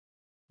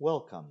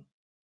Welcome.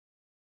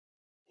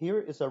 Here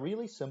is a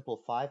really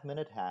simple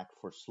 5-minute hack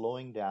for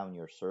slowing down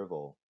your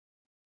servo.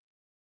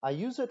 I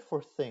use it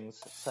for things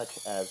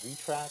such as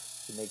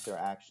retracts to make their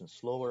action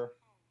slower,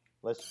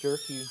 less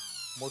jerky,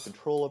 more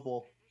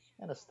controllable,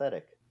 and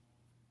aesthetic.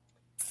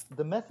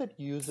 The method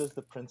uses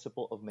the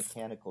principle of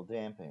mechanical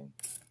damping.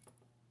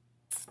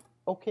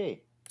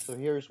 Okay, so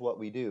here's what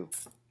we do.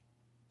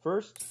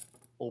 First,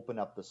 open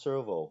up the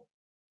servo.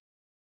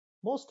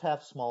 Most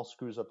have small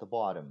screws at the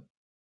bottom.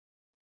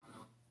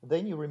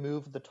 Then you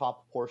remove the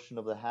top portion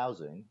of the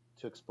housing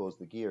to expose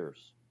the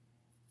gears.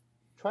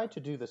 Try to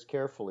do this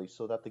carefully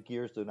so that the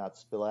gears do not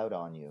spill out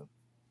on you.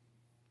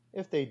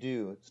 If they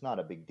do, it's not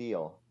a big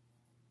deal.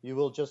 You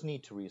will just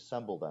need to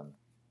reassemble them.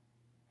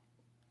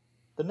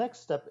 The next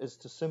step is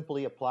to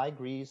simply apply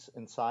grease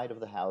inside of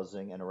the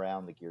housing and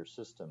around the gear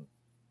system.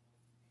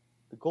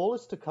 The goal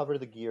is to cover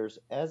the gears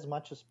as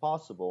much as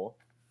possible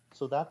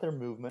so that their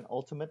movement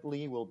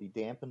ultimately will be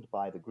dampened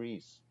by the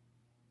grease.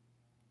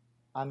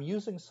 I'm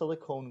using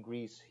silicone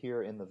grease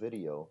here in the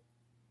video,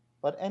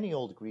 but any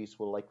old grease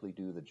will likely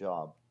do the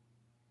job.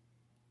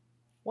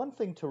 One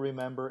thing to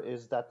remember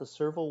is that the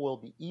servo will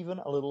be even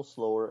a little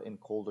slower in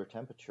colder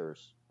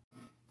temperatures,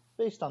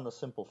 based on the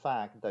simple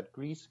fact that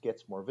grease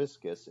gets more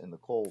viscous in the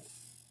cold.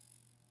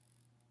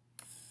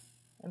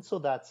 And so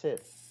that's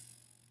it.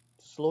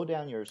 To slow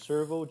down your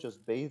servo,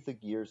 just bathe the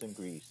gears in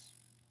grease.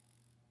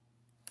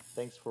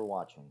 Thanks for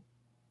watching.